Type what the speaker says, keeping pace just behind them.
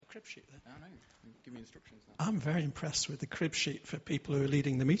crib sheet there? I know. Give me instructions now. I'm very impressed with the crib sheet for people who are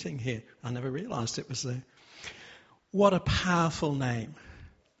leading the meeting here. I never realised it was there. What a powerful name,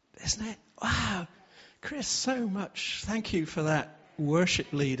 isn't it? Wow. Chris, so much. Thank you for that worship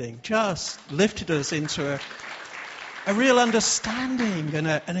leading. Just lifted us into a real understanding and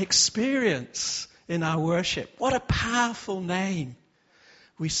an experience in our worship. What a powerful name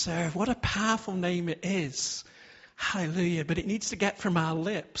we serve. What a powerful name it is. Hallelujah. But it needs to get from our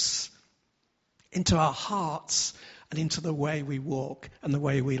lips into our hearts and into the way we walk and the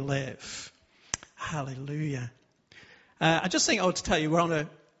way we live. Hallelujah. I just think I ought to tell you we're on a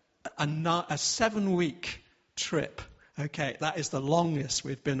 7-week trip. Okay, that is the longest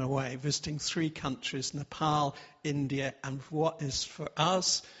we've been away, visiting 3 countries, Nepal, India, and what is for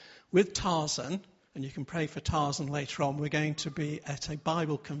us with Tarzan, and you can pray for Tarzan later on, we're going to be at a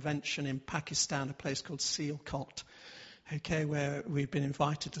Bible convention in Pakistan, a place called Sialkot, okay, where we've been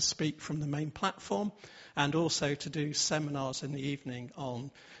invited to speak from the main platform and also to do seminars in the evening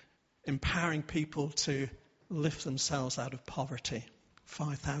on empowering people to lift themselves out of poverty.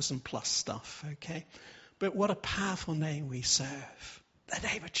 5,000 plus stuff, okay? But what a powerful name we serve. The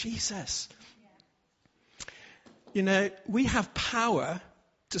name of Jesus. Yeah. You know, we have power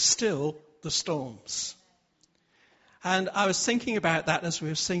to still the storms. And I was thinking about that as we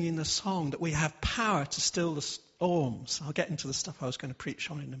were singing the song, that we have power to still the storms. I'll get into the stuff I was going to preach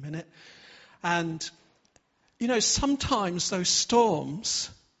on in a minute. And, you know, sometimes those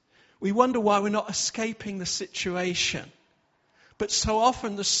storms, we wonder why we're not escaping the situation. But so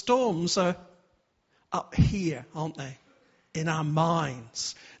often the storms are up here, aren't they? In our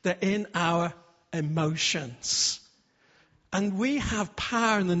minds. They're in our emotions. And we have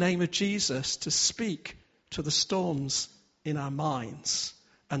power in the name of Jesus to speak to the storms in our minds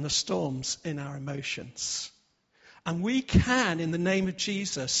and the storms in our emotions. And we can, in the name of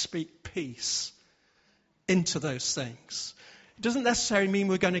Jesus, speak peace into those things. It doesn't necessarily mean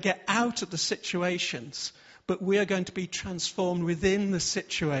we're going to get out of the situations, but we are going to be transformed within the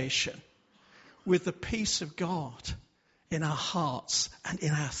situation with the peace of God in our hearts and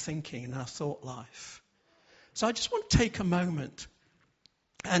in our thinking, in our thought life. So I just want to take a moment,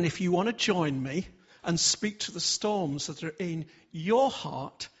 and if you want to join me and speak to the storms that are in your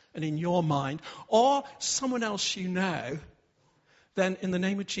heart and in your mind, or someone else you know, then in the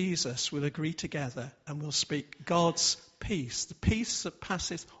name of Jesus we'll agree together and we'll speak God's peace, the peace that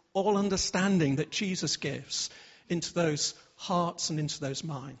passes all understanding that Jesus gives into those hearts and into those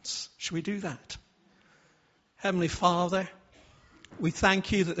minds. Should we do that? Heavenly Father, we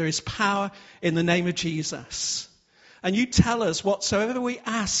thank you that there is power in the name of Jesus. And you tell us whatsoever we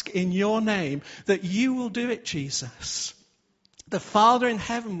ask in your name, that you will do it, Jesus. The Father in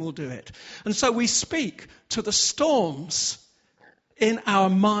heaven will do it. And so we speak to the storms in our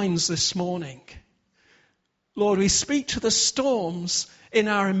minds this morning. Lord, we speak to the storms in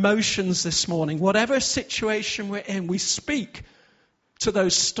our emotions this morning. Whatever situation we're in, we speak to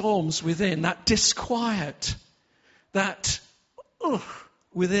those storms within, that disquiet, that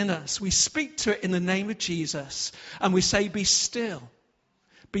within us. We speak to it in the name of Jesus, and we say, be still.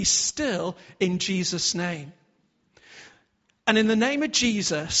 Be still in Jesus' name. And in the name of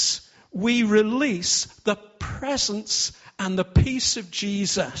Jesus, we release the presence and the peace of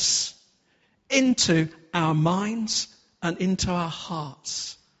Jesus into our minds and into our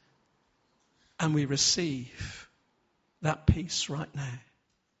hearts. And we receive that peace right now.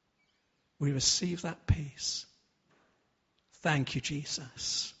 We receive that peace. Thank you,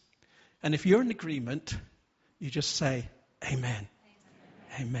 Jesus. And if you're in agreement, you just say, Amen.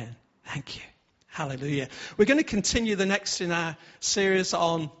 Amen. Thank you. Hallelujah. We're going to continue the next in our series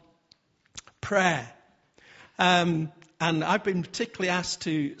on prayer. And I've been particularly asked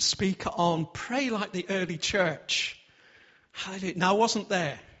to speak on pray like the early church. Hallelujah. Now, I wasn't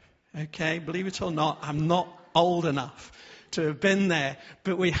there. Okay, believe it or not, I'm not old enough to have been there.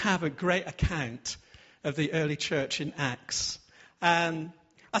 But we have a great account of the early church in Acts. And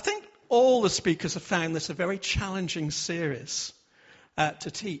I think all the speakers have found this a very challenging series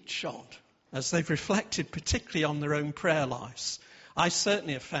to teach on, as they've reflected particularly on their own prayer lives. I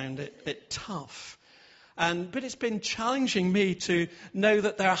certainly have found it tough. But it's been challenging me to know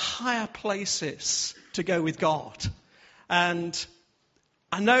that there are higher places to go with God. And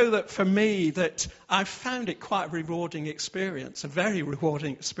I know that for me that I've found it quite a rewarding experience, a very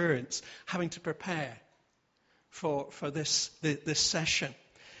rewarding experience, having to prepare for this session.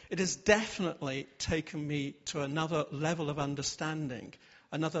 It has definitely taken me to another level of understanding,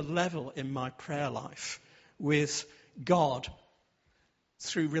 another level in my prayer life with God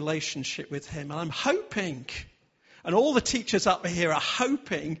through relationship with him. And I'm hoping And all the teachers up here are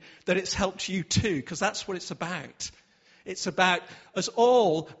hoping that it's helped you too, because that's what it's about. It's about us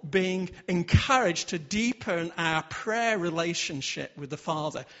all being encouraged to deepen our prayer relationship with the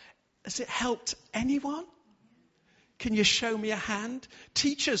Father. Has it helped anyone? Can you show me a hand?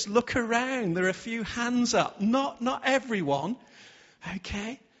 Teachers, look around. There are a few hands up. Not everyone,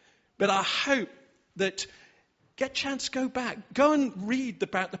 okay? But I hope that get a chance to go back. Go and read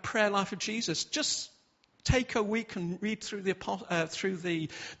about the prayer life of Jesus. Just take a week and read through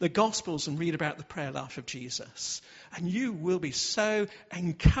the Gospels and read about the prayer life of Jesus. And you will be so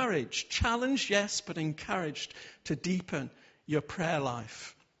encouraged, challenged, yes, but encouraged to deepen your prayer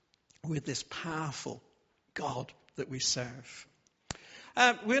life with this powerful God that we serve.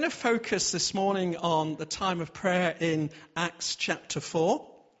 We're going to focus this morning on the time of prayer in Acts chapter 4.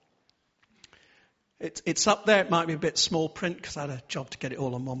 It's up there. It might be a bit small print because I had a job to get it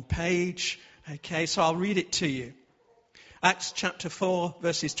all on one page. Okay, so I'll read it to you. Acts chapter 4,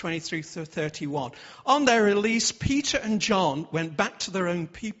 verses 23 to 31. On their release, Peter and John went back to their own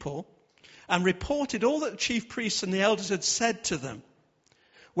people and reported all that the chief priests and the elders had said to them.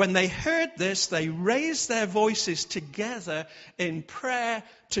 When they heard this, they raised their voices together in prayer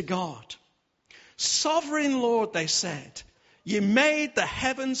to God. Sovereign Lord, they said, you made the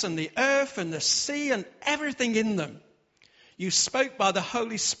heavens and the earth and the sea and everything in them. You spoke by the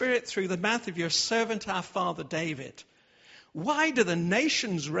Holy Spirit through the mouth of your servant, our father David. Why do the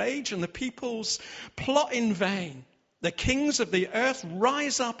nations rage and the peoples plot in vain? The kings of the earth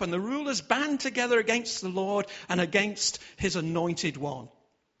rise up and the rulers band together against the Lord and against his anointed one.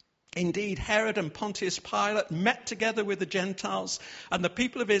 Indeed, Herod and Pontius Pilate met together with the Gentiles and the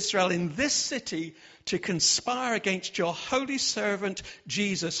people of Israel in this city to conspire against your holy servant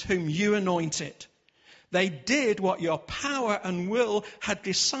Jesus, whom you anointed. They did what your power and will had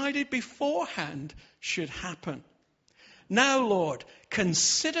decided beforehand should happen. Now, Lord,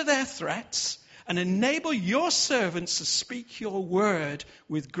 consider their threats and enable your servants to speak your word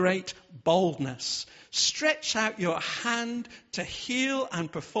with great boldness. Stretch out your hand to heal and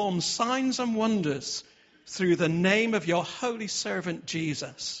perform signs and wonders through the name of your holy servant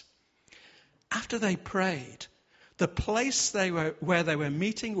Jesus. After they prayed, the place where they were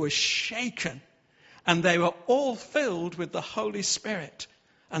meeting was shaken, and they were all filled with the Holy Spirit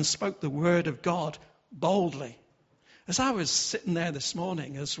and spoke the word of God boldly. As I was sitting there this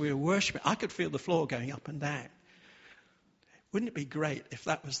morning as we were worshiping, I could feel the floor going up and down. Wouldn't it be great if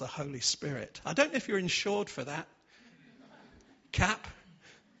that was the Holy Spirit? I don't know if you're insured for that. Cap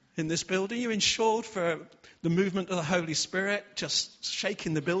in this building, you're insured for the movement of the Holy Spirit, just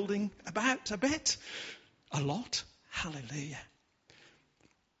shaking the building about a bit. A lot. Hallelujah.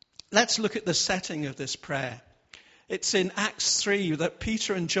 Let's look at the setting of this prayer. It's in Acts 3 that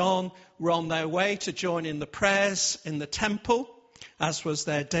Peter and John were on their way to join in the prayers in the temple, as was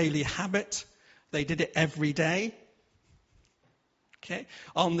their daily habit. They did it every day. Okay.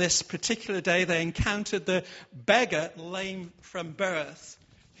 On this particular day, they encountered the beggar lame from birth,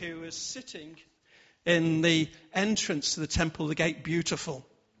 who was sitting in the entrance to the temple, the gate beautiful.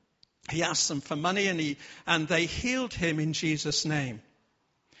 He asked them for money and they healed him in Jesus' name.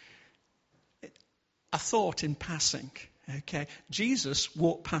 A thought in passing, okay? Jesus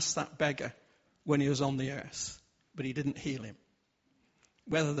walked past that beggar when he was on the earth, but he didn't heal him.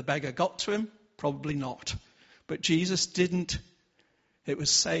 Whether the beggar got to him, probably not. But Jesus didn't. It was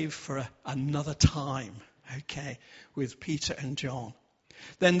saved for another time, okay, with Peter and John.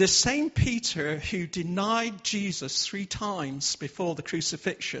 Then this same Peter who denied Jesus 3 times before the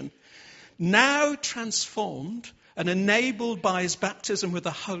crucifixion, now transformed and enabled by his baptism with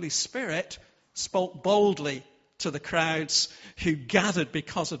the Holy Spirit, spoke boldly to the crowds who gathered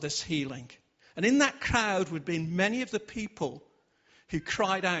because of this healing. And in that crowd would be many of the people who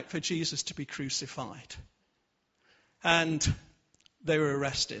cried out for Jesus to be crucified. And they were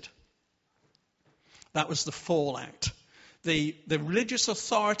arrested. That was the fallout. The religious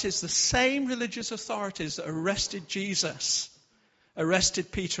authorities, the same religious authorities that arrested Jesus,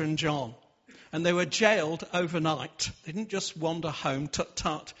 arrested Peter and John. And they were jailed overnight. They didn't just wander home,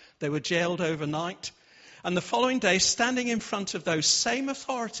 tut-tut. They were jailed overnight. And the following day, standing in front of those same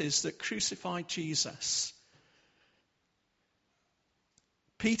authorities that crucified Jesus,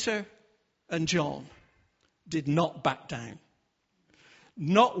 Peter and John did not back down.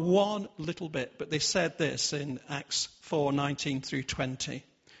 Not one little bit. But they said this in Acts 4:19 through 20.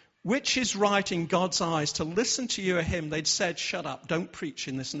 Which is right in God's eyes, to listen to you or him? They'd said, shut up, don't preach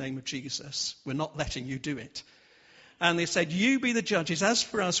in this name of Jesus. We're not letting you do it. And they said, you be the judges. As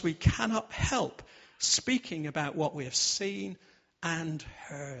for us, we cannot help speaking about what we have seen and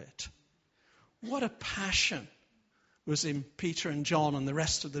heard. What a passion. was in Peter and John and the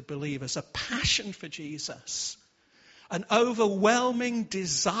rest of the believers. A passion for Jesus. An overwhelming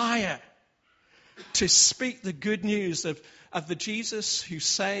desire to speak the good news of the Jesus who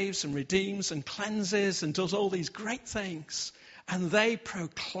saves and redeems and cleanses and does all these great things. And they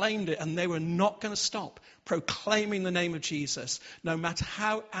proclaimed it, and they were not going to stop proclaiming the name of Jesus, no matter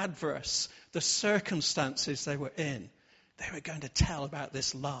how adverse the circumstances they were in. They were going to tell about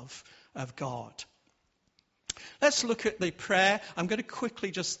this love of God. Let's look at the prayer. I'm going to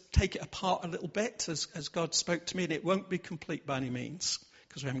quickly just take it apart a little bit as God spoke to me, and it won't be complete by any means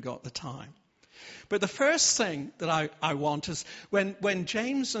because we haven't got the time. But the first thing that I want is when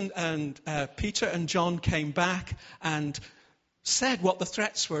James and Peter and John came back and said what the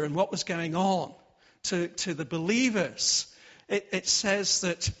threats were and what was going on to the believers, it says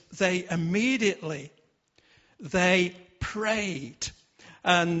that they immediately prayed.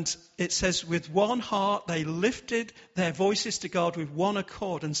 And it says, with one heart they lifted their voices to God with one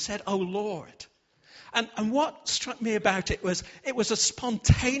accord and said, "O Lord." And what struck me about it was a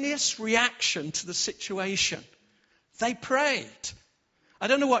spontaneous reaction to the situation. They prayed. I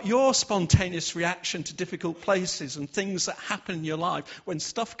don't know what your spontaneous reaction to difficult places and things that happen in your life when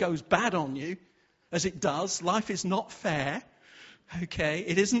stuff goes bad on you, as it does. Life is not fair. Okay,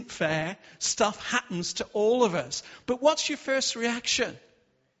 it isn't fair. Stuff happens to all of us. But what's your first reaction?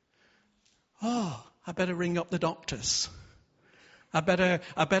 Oh, I better ring up the doctors. I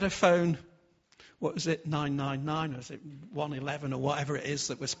better phone, what was it, 999, or is it 111 or whatever it is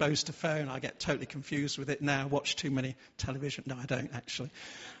that we're supposed to phone? I get totally confused with it now. Watch too many television. No, I don't actually.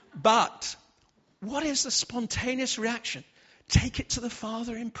 But what is the spontaneous reaction? Take it to the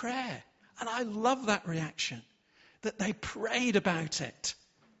Father in prayer. And I love that reaction, that they prayed about it.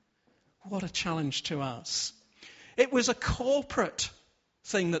 What a challenge to us. It was a corporate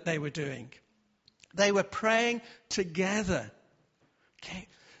thing that they were doing. They were praying together. Okay.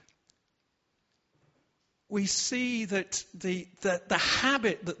 We see that the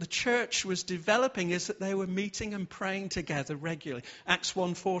habit that the church was developing is that they were meeting and praying together regularly. Acts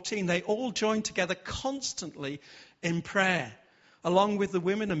 1:14, they all joined together constantly in prayer, along with the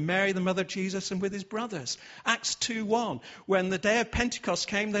women and Mary, the mother of Jesus, and with his brothers. Acts 2:1, when the day of Pentecost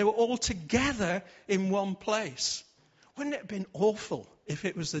came, they were all together in one place. Wouldn't it have been awful if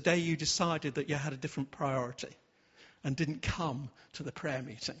it was the day you decided that you had a different priority and didn't come to the prayer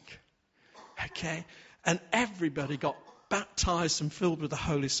meeting? Okay? And everybody got baptized and filled with the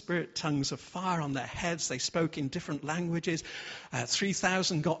Holy Spirit, tongues of fire on their heads. They spoke in different languages.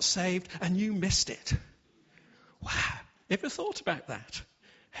 3,000 got saved, and you missed it. Wow. Ever thought about that?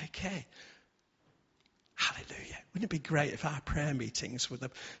 Okay. Hallelujah. Wouldn't it be great if our prayer meetings were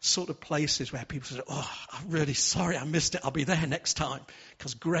the sort of places where people said, "Oh, I'm really sorry I missed it. I'll be there next time,"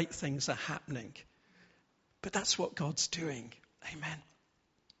 because great things are happening. But that's what God's doing. Amen.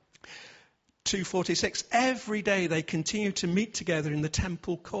 2:46, every day they continued to meet together in the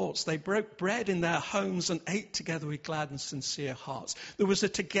temple courts. They broke bread in their homes and ate together with glad and sincere hearts. There was a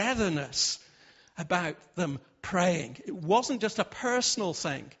togetherness about them praying. It wasn't just a personal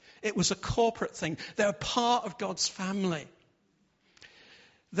thing. It was a corporate thing. They were part of God's family.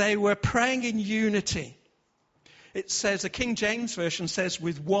 They were praying in unity. It says, the King James Version says,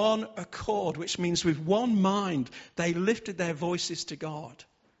 with one accord, which means with one mind, they lifted their voices to God.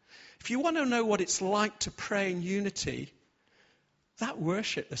 If you want to know what it's like to pray in unity, that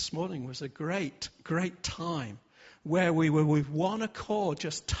worship this morning was a great, great time where we were with one accord,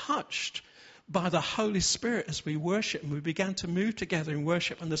 just touched by the Holy Spirit as we worship, and we began to move together in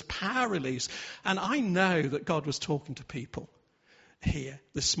worship, and there's power release. And I know that God was talking to people here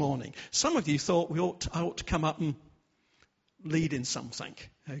this morning. Some of you thought I ought to come up and lead in something,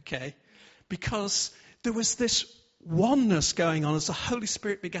 okay? Because there was this oneness going on as the Holy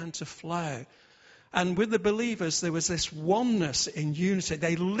Spirit began to flow. And with the believers, there was this oneness in unity.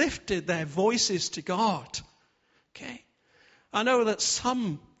 They lifted their voices to God. Okay? I know that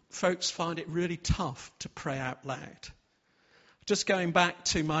some folks find it really tough to pray out loud. Just going back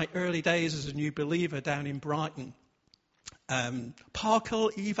to my early days as a new believer down in Brighton.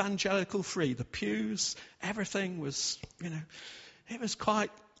 Parkhill, evangelical free. The pews, everything was, it was quite...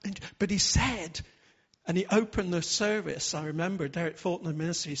 But he said... And he opened the service. I remember Derek Fulton, the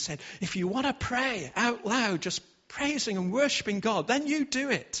minister, he said, if you want to pray out loud, just praising and worshipping God, then you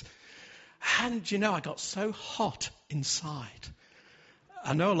do it. And, I got so hot inside.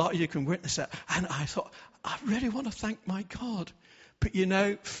 I know a lot of you can witness that. And I thought, I really want to thank my God. But,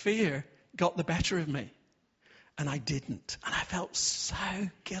 fear got the better of me. And I didn't. And I felt so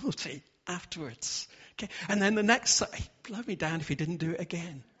guilty afterwards. Okay. And then the next, he'd blow me down if he didn't do it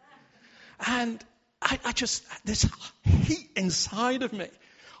again. And I just, this heat inside of me,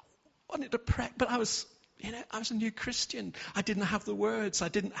 wanted to pray, but I was a new Christian. I didn't have the words. I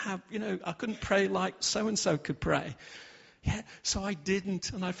didn't have, I couldn't pray like so-and-so could pray. Yeah, so I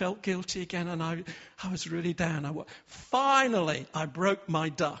didn't, and I felt guilty again, and I was really down. Finally, I broke my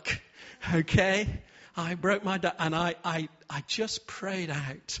duck, okay? I broke my duck, and I just prayed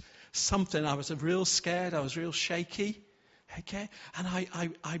out something. I was real scared. I was real shaky, okay? And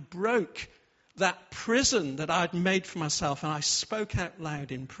I broke that prison that I'd made for myself, and I spoke out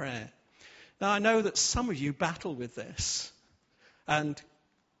loud in prayer. Now, I know that some of you battle with this, and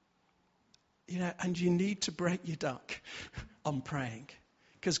you need to break your duck on praying.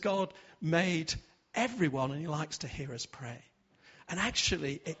 Because God made everyone and He likes to hear us pray. And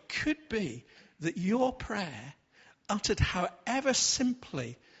actually, it could be that your prayer, uttered however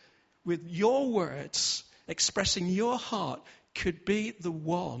simply, with your words, expressing your heart, could be the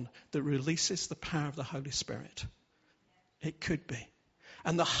one that releases the power of the Holy Spirit. It could be.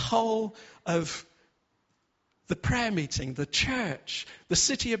 And the whole of the prayer meeting, the church, the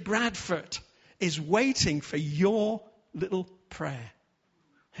city of Bradford is waiting for your little prayer.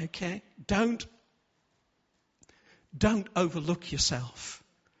 Okay? Don't overlook yourself.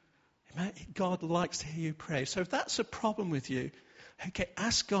 God likes to hear you pray. So if that's a problem with you, okay,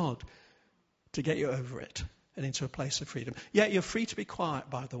 ask God to get you over it and into a place of freedom. Yeah, you're free to be quiet,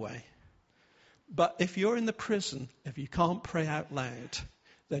 by the way. But if you're in the prison, if you can't pray out loud,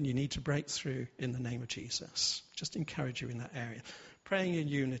 then you need to break through in the name of Jesus. Just encourage you in that area. Praying in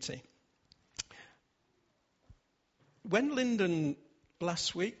unity. When Lyndon,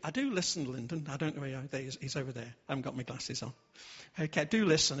 last week, I do listen to Lyndon. I don't know where he is. He's over there. I haven't got my glasses on. Okay, do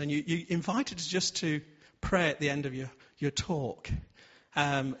listen. And you invited us just to pray at the end of your talk.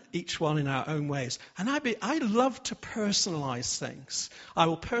 Each one in our own ways. And I love to personalize things. I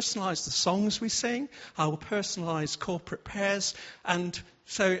will personalize the songs we sing. I will personalize corporate prayers. And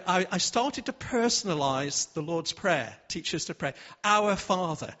so I started to personalize the Lord's Prayer, teach us to pray, Our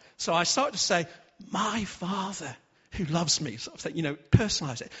Father. So I started to say, my Father who loves me, sort of thing,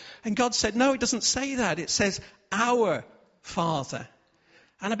 personalize it. And God said, no, it doesn't say that. It says, our Father.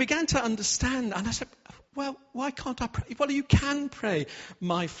 And I began to understand, and I said, well, why can't I pray? Well, you can pray,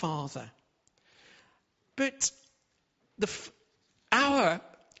 my Father. But our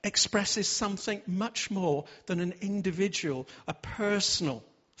expresses something much more than an individual, a personal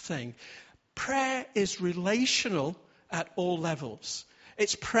thing. Prayer is relational at all levels.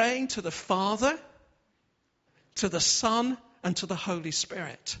 It's praying to the Father, to the Son, and to the Holy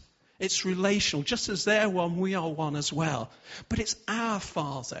Spirit. It's relational. Just as they're one, we are one as well. But it's our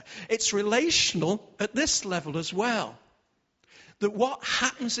Father. It's relational at this level as well. That what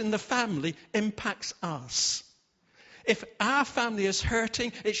happens in the family impacts us. If our family is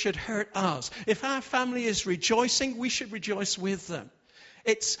hurting, it should hurt us. If our family is rejoicing, we should rejoice with them.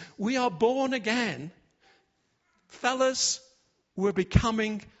 We are born again. Fellas, we're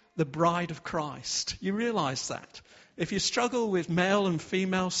becoming the bride of Christ. You realize that? If you struggle with male and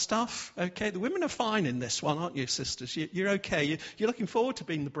female stuff, okay, the women are fine in this one, aren't you, sisters? You're okay. You're looking forward to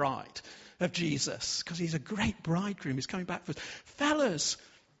being the bride of Jesus because He's a great bridegroom. He's coming back for us. Fellas,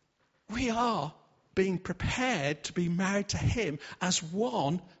 we are being prepared to be married to Him as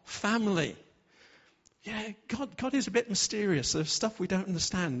one family. Yeah, God is a bit mysterious. There's stuff we don't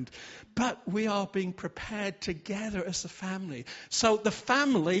understand. But we are being prepared together as a family. So the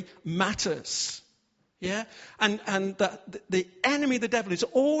family matters. Yeah? And the enemy, the devil, is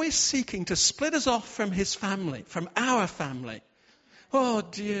always seeking to split us off from his family, from our family. Oh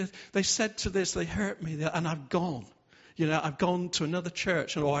dear, they said to this, they hurt me, and I've gone. I've gone to another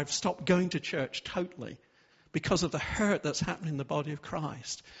church, or I've stopped going to church totally because of the hurt that's happening in the body of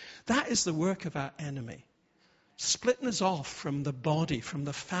Christ. That is the work of our enemy. Splitting us off from the body, from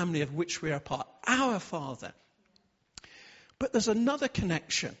the family of which we are part. Our Father. But there's another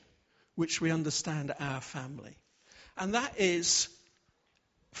connection which we understand our family. And that is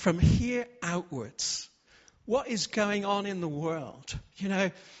from here outwards. What is going on in the world?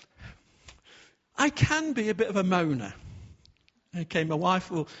 I can be a bit of a moaner. Okay, my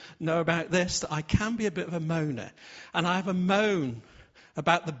wife will know about this, that I can be a bit of a moaner. And I have a moan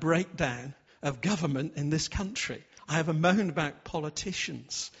about the breakdown of government in this country. I have a moan about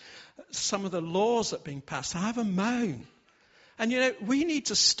politicians. Some of the laws that are being passed. I have a moan. And we need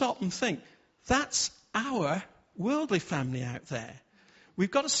to stop and think, that's our worldly family out there.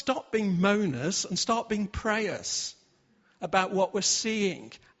 We've got to stop being moaners and start being prayers about what we're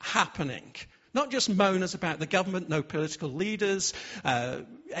seeing happening Not just moaners about the government, no political leaders,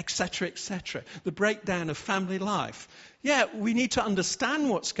 etc., etc. The breakdown of family life. Yeah, we need to understand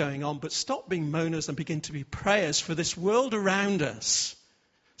what's going on, but stop being moaners and begin to be prayers for this world around us.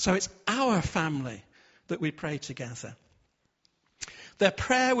 So it's our family that we pray together. Their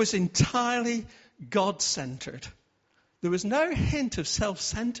prayer was entirely God-centered. There was no hint of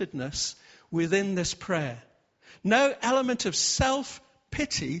self-centeredness within this prayer. No element of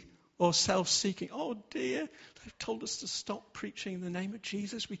self-pity or self-seeking. Oh dear, they've told us to stop preaching in the name of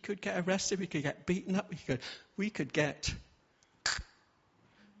Jesus. We could get arrested, we could get beaten up, we could get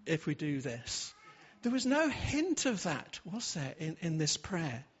if we do this. There was no hint of that, was there, in this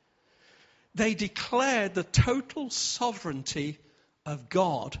prayer? They declared the total sovereignty of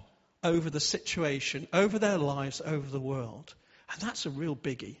God over the situation, over their lives, over the world. And that's a real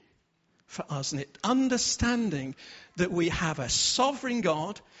biggie for us, isn't it? Understanding that we have a sovereign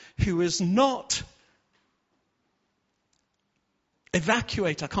God who is not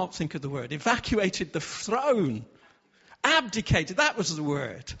evacuated the throne. Abdicated, that was the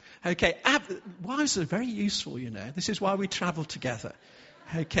word. Okay, wives are very useful, you know. This is why we travel together.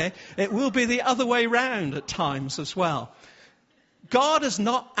 Okay, it will be the other way round at times as well. God has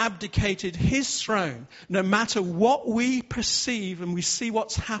not abdicated his throne, no matter what we perceive and we see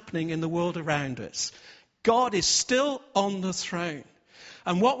what's happening in the world around us. God is still on the throne.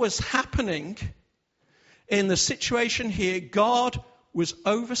 And what was happening in the situation here, God was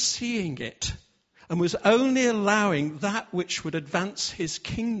overseeing it and was only allowing that which would advance his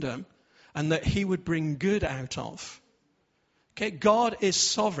kingdom and that he would bring good out of. Okay, God is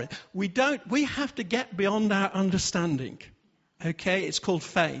sovereign. We have to get beyond our understanding. Okay, it's called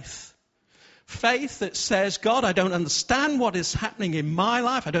faith. Faith that says, God, I don't understand what is happening in my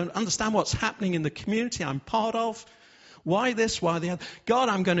life. I don't understand what's happening in the community I'm part of. Why this, why the other? God,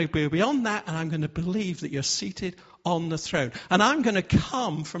 I'm going to go beyond that and I'm going to believe that you're seated on the throne. And I'm going to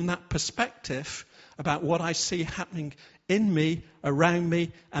come from that perspective about what I see happening in me,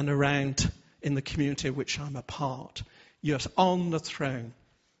 and around in the community of which I'm a part. You're on the throne.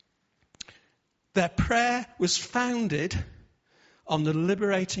 Their prayer was founded on the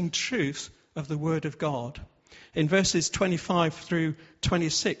liberating truth of the Word of God. In verses 25 through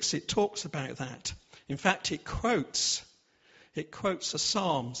 26, it talks about that. In fact, it quotes a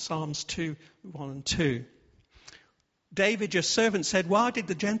psalm, Psalms 2, 1 and 2. David, your servant, said, why did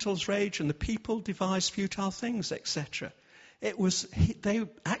the Gentiles rage and the people devise futile things, etc.? They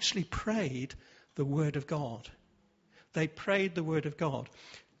actually prayed the Word of God. They prayed the Word of God.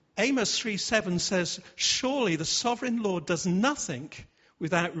 Amos 3:7 says, surely the sovereign Lord does nothing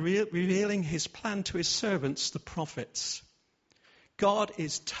without revealing his plan to his servants, the prophets. God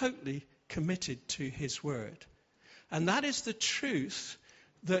is totally committed to his word. And that is the truth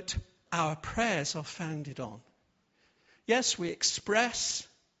that our prayers are founded on. Yes, we express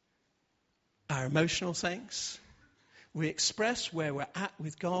our emotional things. We express where we're at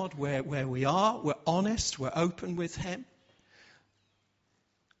with God, where we are. We're honest, we're open with him.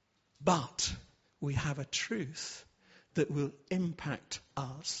 But we have a truth that will impact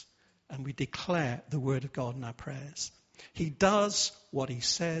us, and we declare the word of God in our prayers. He does what he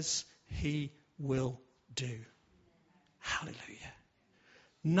says he will do. Hallelujah.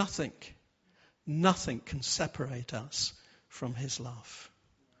 Nothing can separate us from his love.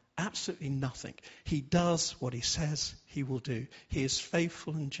 Absolutely nothing. He does what he says he will do. He is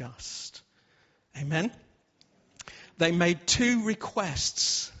faithful and just. Amen. They made 2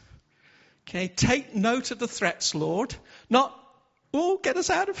 requests. Okay, take note of the threats, Lord. Not, get us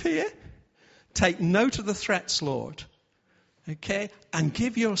out of here. Take note of the threats, Lord. Okay, and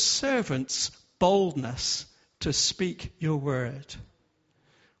give your servants boldness to speak your word.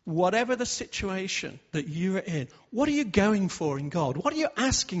 Whatever the situation that you are in, what are you going for in God? What are you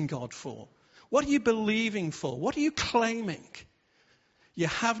asking God for? What are you believing for? What are you claiming? You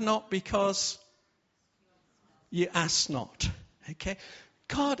have not because you ask not. Okay?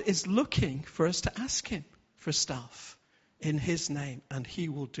 God is looking for us to ask him for stuff in his name, and he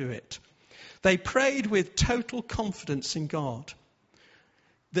will do it. They prayed with total confidence in God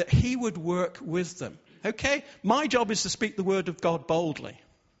that he would work with them. Okay? My job is to speak the word of God boldly.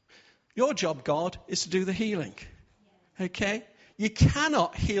 Your job, God, is to do the healing. Okay? You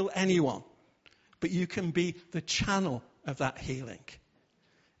cannot heal anyone, but you can be the channel of that healing.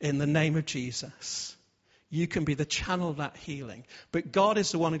 In the name of Jesus. You can be the channel of that healing. But God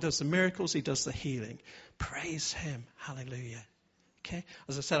is the one who does the miracles, he does the healing. Praise him. Hallelujah. Okay?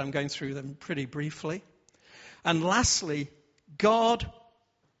 As I said, I'm going through them pretty briefly. And lastly, God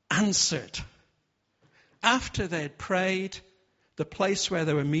answered. After they had prayed, the place where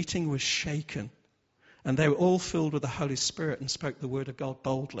they were meeting was shaken. And they were all filled with the Holy Spirit and spoke the word of God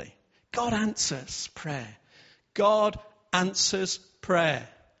boldly. God answers prayer. God answers prayer.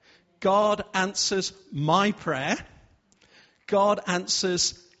 God answers my prayer. God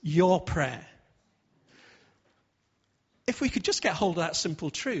answers your prayer. If we could just get hold of that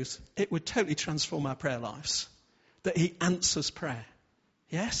simple truth, it would totally transform our prayer lives. That he answers prayer.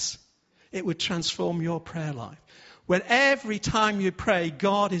 Yes? It would transform your prayer life. When every time you pray,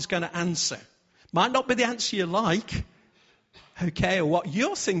 God is going to answer. Might not be the answer you like, okay, or what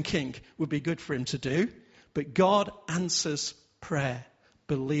you're thinking would be good for him to do, but God answers prayer.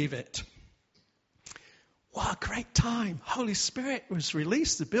 Believe it. What a great time. Holy Spirit was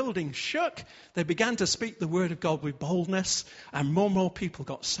released. The building shook. They began to speak the word of God with boldness, and more people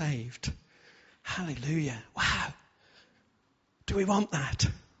got saved. Hallelujah. Wow. Do we want that?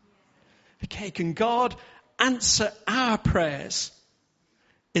 Okay, can God answer our prayers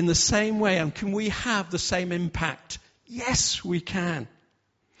in the same way, and can we have the same impact? Yes, we can.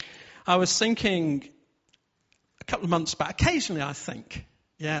 I was thinking a couple of months back, occasionally I think,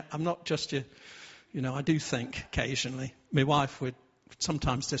 I'm not just I do think occasionally. My wife would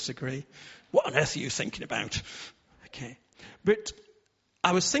sometimes disagree. What on earth are you thinking about? Okay. But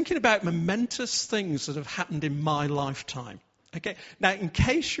I was thinking about momentous things that have happened in my lifetime. Okay. Now, in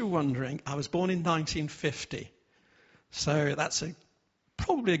case you're wondering, I was born in 1950. So that's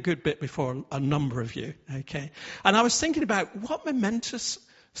probably a good bit before a number of you, okay? And I was thinking about what momentous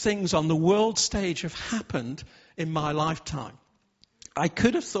things on the world stage have happened in my lifetime. I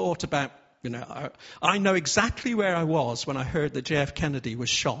could have thought about, I know exactly where I was when I heard that JF Kennedy was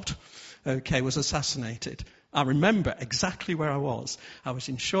shot, was assassinated. I remember exactly where I was. I was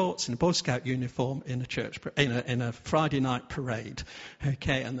in shorts, in a Boy Scout uniform, in a church, in a Friday night parade,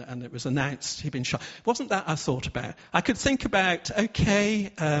 and it was announced he'd been shot. It wasn't that I thought about. I could think about,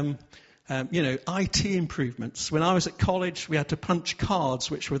 IT improvements. When I was at college, we had to punch cards,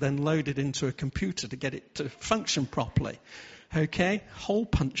 which were then loaded into a computer to get it to function properly. Hole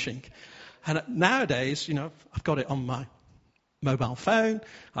punching. And nowadays, I've got it on my mobile phone,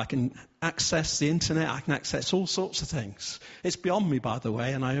 I can access the internet, I can access all sorts of things. It's beyond me, by the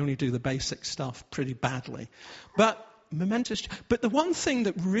way, and I only do the basic stuff pretty badly. But momentous. But the one thing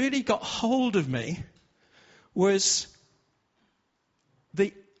that really got hold of me was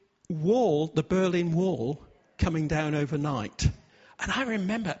the wall, the Berlin Wall, coming down overnight. And I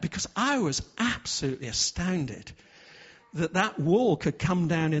remember, because I was absolutely astounded that wall could come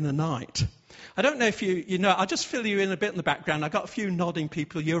down in the night. I don't know if you know, I'll just fill you in a bit in the background. I've got a few nodding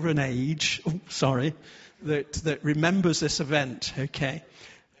people. You're an age, that remembers this event, okay?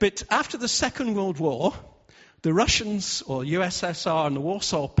 But after the Second World War, the Russians, or USSR, and the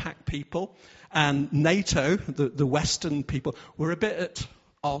Warsaw Pact people, and NATO, the Western people, were a bit at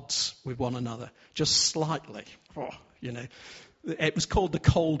odds with one another, just slightly. It was called the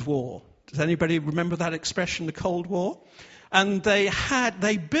Cold War. Does anybody remember that expression, the Cold War? And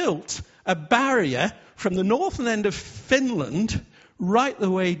they built a barrier from the northern end of Finland right the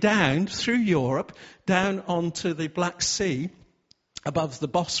way down through Europe, down onto the Black Sea, above the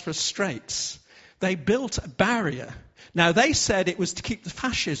Bosphorus Straits. They built a barrier. Now, they said it was to keep the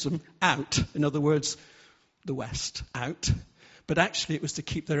fascism out. In other words, the West out. But actually, it was to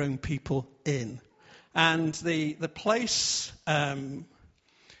keep their own people in. And the place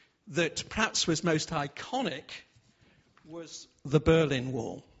that perhaps was most iconic was the Berlin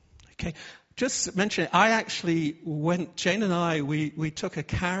Wall. Okay, just mention it. I actually Jane and I, we took a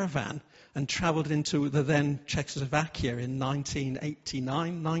caravan and travelled into the then Czechoslovakia in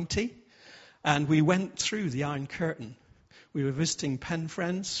 1989-90, and we went through the Iron Curtain. We were visiting pen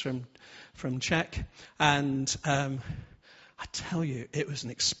friends from Czech, and I tell you, it was an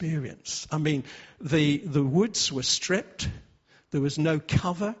experience. I mean, the woods were stripped. There was no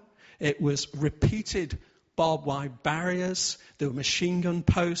cover. It was repeated barbed wire barriers. There were machine gun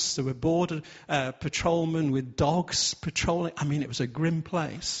posts. There were border patrolmen with dogs patrolling. I mean, it was a grim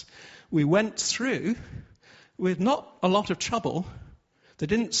place. We went through with not a lot of trouble. They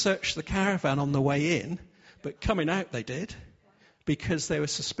didn't search the caravan on the way in, but coming out they did, because they were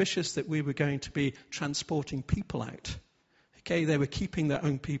suspicious that we were going to be transporting people out. Okay, they were keeping their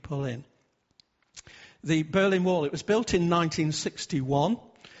own people in. The Berlin Wall, it was built in 1961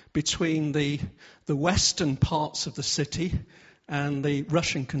 between the western parts of the city and the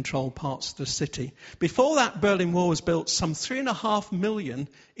Russian-controlled parts of the city. Before that Berlin Wall was built, some 3.5 million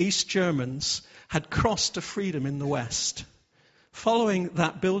East Germans had crossed to freedom in the West, following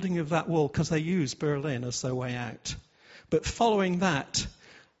that building of that wall, because they used Berlin as their way out. But following that,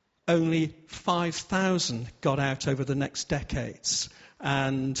 only 5,000 got out over the next decades.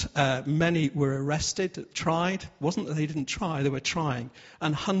 And many were arrested, tried. It wasn't that they didn't try, they were trying.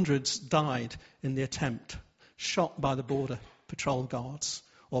 And hundreds died in the attempt, shot by the border patrol guards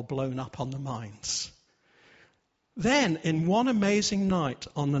or blown up on the mines. Then, in one amazing night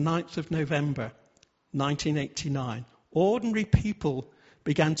on the 9th of November, 1989, ordinary people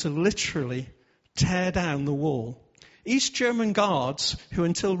began to literally tear down the wall. East German guards, who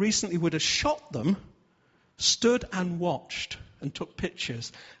until recently would have shot them, stood and watched and took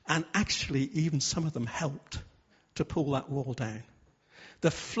pictures, and actually even some of them helped to pull that wall down.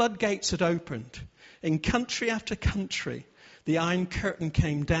 The floodgates had opened. In country after country, the Iron Curtain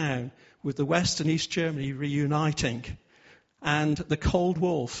came down, with the West and East Germany reuniting, and the Cold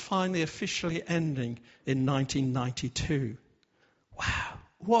War finally officially ending in 1992. Wow,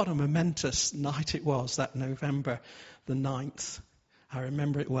 what a momentous night it was, that November the 9th. I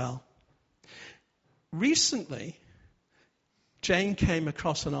remember it well. Recently, Jane came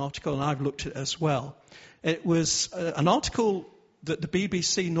across an article, and I've looked at it as well. It was an article that the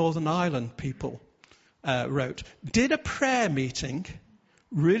BBC Northern Ireland people wrote. Did a prayer meeting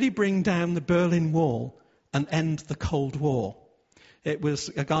really bring down the Berlin Wall and end the Cold War? It was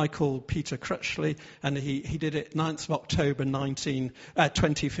a guy called Peter Crutchley, and he did it 9th of October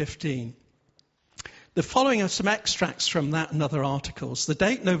 2015. The following are some extracts from that and other articles. The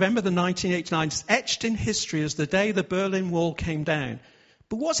date, November the 1989, is etched in history as the day the Berlin Wall came down.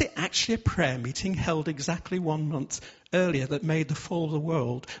 But was it actually a prayer meeting held exactly 1 month earlier that made the fall of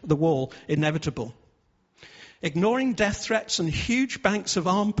the wall inevitable? Ignoring death threats and huge banks of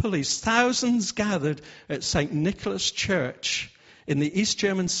armed police, thousands gathered at St. Nicholas Church in the East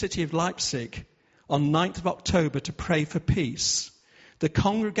German city of Leipzig on 9th of October to pray for peace. The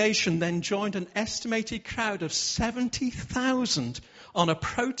congregation then joined an estimated crowd of 70,000 on a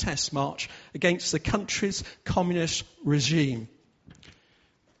protest march against the country's communist regime.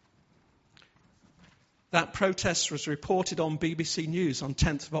 That protest was reported on BBC News on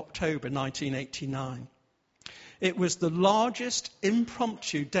 10th of October 1989. It was the largest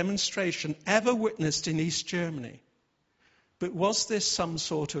impromptu demonstration ever witnessed in East Germany. But was this some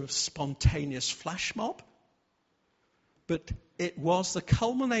sort of spontaneous flash mob? But it was the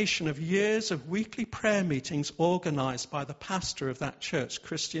culmination of years of weekly prayer meetings organised by the pastor of that church,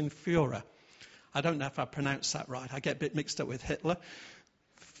 Christian Führer. I don't know if I pronounced that right. I get a bit mixed up with Hitler.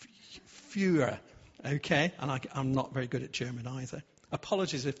 Führer, okay? And I'm not very good at German either.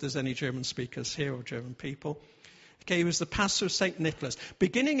 Apologies if there's any German speakers here or German people. Okay, he was the pastor of St. Nicholas.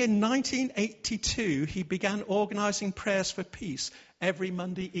 Beginning in 1982, he began organising prayers for peace every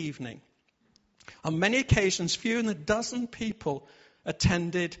Monday evening. On many occasions, fewer than a dozen people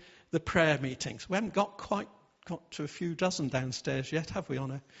attended the prayer meetings. We haven't got to a few dozen downstairs yet, have we, on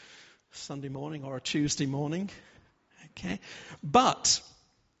a Sunday morning or a Tuesday morning? Okay. But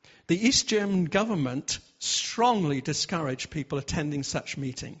the East German government strongly discouraged people attending such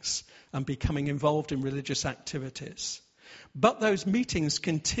meetings and becoming involved in religious activities. But those meetings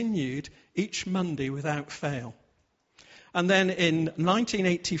continued each Monday without fail. And then in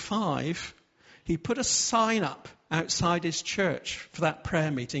 1985, he put a sign up outside his church for that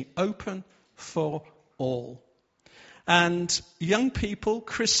prayer meeting, open for all. And young people,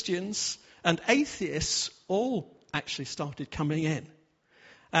 Christians, and atheists all actually started coming in.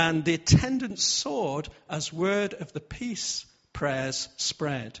 And the attendance soared as word of the peace prayers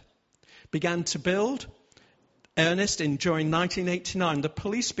spread. Began to build. During 1989, the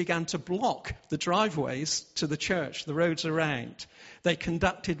police began to block the driveways to the church, the roads around. They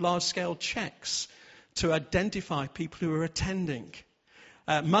conducted large-scale checks to identify people who were attending.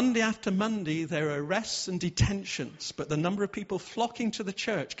 Monday after Monday, there were arrests and detentions, but the number of people flocking to the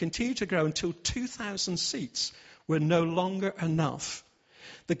church continued to grow until 2,000 seats were no longer enough.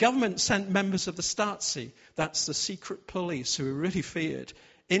 The government sent members of the Stasi, that's the secret police who were really feared,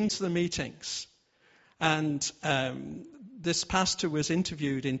 into the meetings. And this pastor was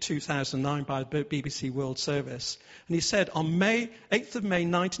interviewed in 2009 by the BBC World Service. And he said, on 8th of May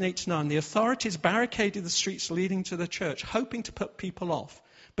 1989, the authorities barricaded the streets leading to the church, hoping to put people off.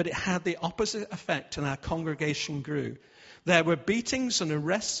 But it had the opposite effect, and our congregation grew. There were beatings and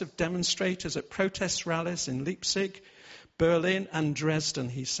arrests of demonstrators at protest rallies in Leipzig, Berlin and Dresden,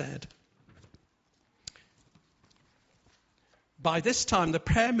 he said. By this time, the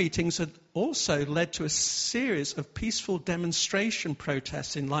prayer meetings had also led to a series of peaceful demonstration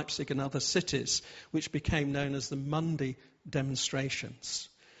protests in Leipzig and other cities, which became known as the Monday demonstrations.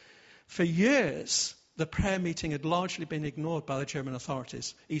 For years, the prayer meeting had largely been ignored by the German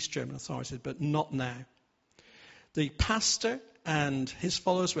authorities, East German authorities, but not now. The pastor and his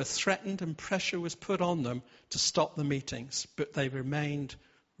followers were threatened and pressure was put on them to stop the meetings, but they remained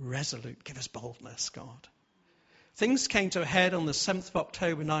resolute. Give us boldness, God. Things came to a head on the 7th of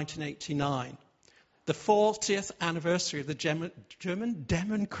October 1989, the 40th anniversary of the German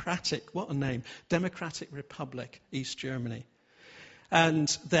Democratic Republic, East Germany. And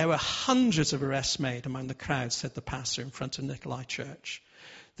there were hundreds of arrests made among the crowd, said the pastor in front of Nikolai Church.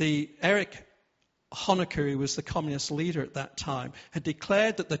 Erich Honecker, who was the communist leader at that time, had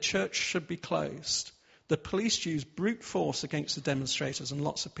declared that the church should be closed. The police used brute force against the demonstrators and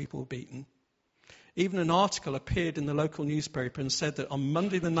lots of people were beaten. Even an article appeared in the local newspaper and said that on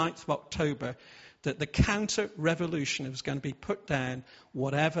Monday the 9th of October that the counter-revolution was going to be put down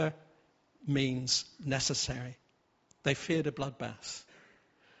whatever means necessary. They feared a bloodbath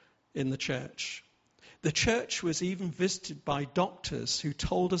in the church. The church was even visited by doctors who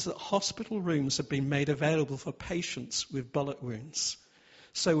told us that hospital rooms had been made available for patients with bullet wounds.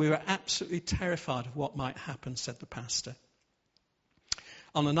 So we were absolutely terrified of what might happen, said the pastor.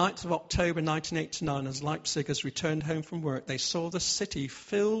 On the 9th of October 1989, as Leipzigers returned home from work, they saw the city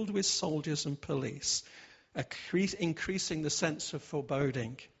filled with soldiers and police, increasing the sense of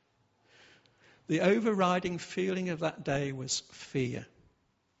foreboding. The overriding feeling of that day was fear.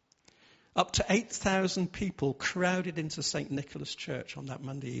 Up to 8,000 people crowded into St. Nicholas Church on that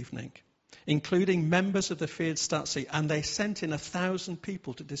Monday evening, including members of the feared Stasi, and they sent in 1,000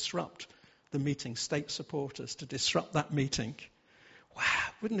 people to disrupt the meeting, state supporters, to disrupt that meeting. Wow,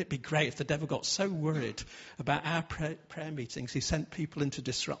 wouldn't it be great if the devil got so worried about our prayer meetings, he sent people in to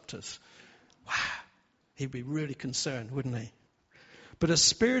disrupt us? Wow, he'd be really concerned, wouldn't he? But a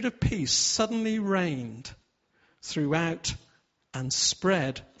spirit of peace suddenly reigned throughout and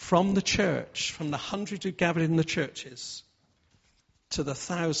spread from the church, from the hundreds who gathered in the churches, to the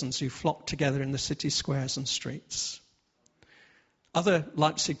thousands who flocked together in the city squares and streets. Other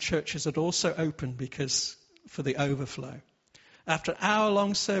Leipzig churches had also opened for the overflow. After an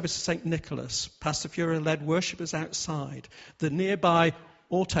hour-long service of St. Nicholas, Pastor Führer led worshippers outside. The nearby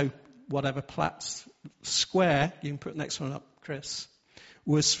Platz square, you can put the next one up, Chris,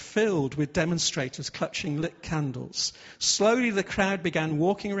 was filled with demonstrators clutching lit candles. Slowly the crowd began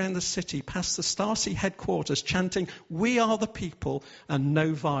walking around the city past the Stasi headquarters, chanting, "We are the people and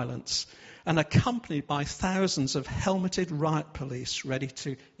no violence," and accompanied by thousands of helmeted riot police ready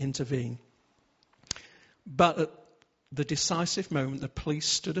to intervene. But at the decisive moment, the police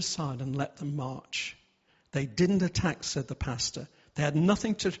stood aside and let them march. They didn't attack, said the pastor. They had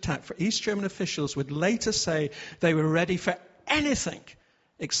nothing to attack, for East German officials would later say they were ready for anything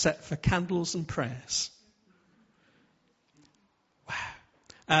except for candles and prayers.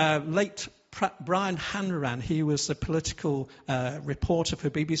 Wow. Late Brian Hanrahan, he was a political reporter for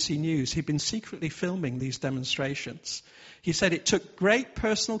BBC News. He'd been secretly filming these demonstrations. He said it took great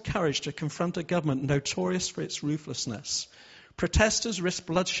personal courage to confront a government notorious for its ruthlessness. Protesters risked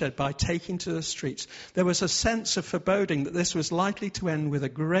bloodshed by taking to the streets. There was a sense of foreboding that this was likely to end with a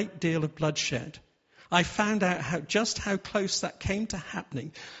great deal of bloodshed. I found out just how close that came to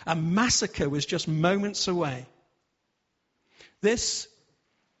happening. A massacre was just moments away. This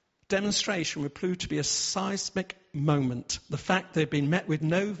demonstration would prove to be a seismic moment. The fact they'd been met with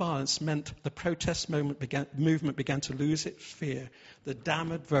no violence meant the protest movement began to lose its fear. The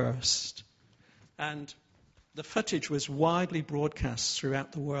dam had burst. And the footage was widely broadcast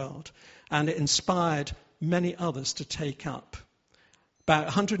throughout the world, and it inspired many others to take up. About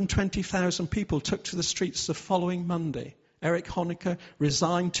 120,000 people took to the streets the following Monday. Erich Honecker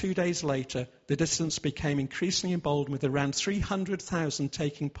resigned 2 days later. The dissidents became increasingly emboldened, with around 300,000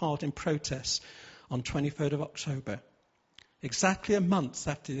 taking part in protests on 23rd of October. Exactly a month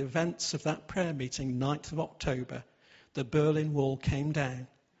after the events of that prayer meeting, 9th of October, the Berlin Wall came down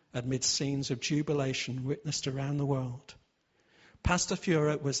amid scenes of jubilation witnessed around the world. Pastor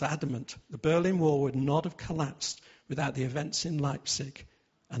Führer was adamant the Berlin Wall would not have collapsed without the events in Leipzig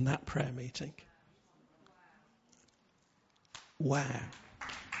and that prayer meeting. Wow.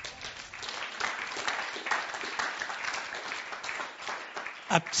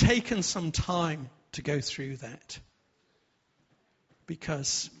 I've taken some time to go through that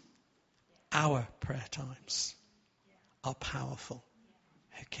because our prayer times are powerful.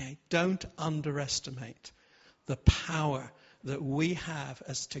 Okay? Don't underestimate the power that we have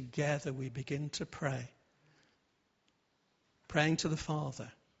as together we begin to pray. Praying to the Father,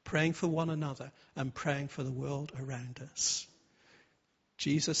 praying for one another, and praying for the world around us.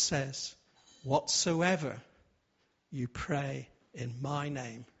 Jesus says, whatsoever you pray in my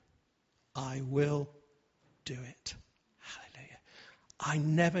name, I will do it. Hallelujah. I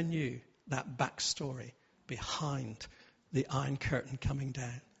never knew that backstory behind the Iron Curtain coming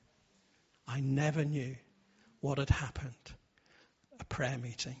down. I never knew what had happened. A prayer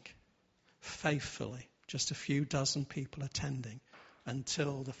meeting, faithfully, just a few dozen people attending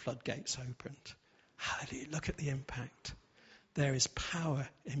until the floodgates opened. Hallelujah, look at the impact. There is power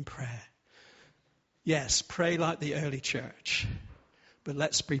in prayer. Yes, pray like the early church, but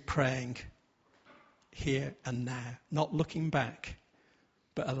let's be praying here and now, not looking back,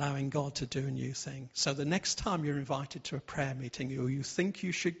 but allowing God to do a new thing. So the next time you're invited to a prayer meeting or you think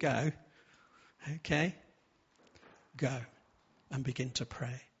you should go, okay, go and begin to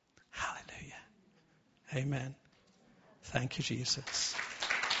pray. Hallelujah. Amen. Thank you, Jesus.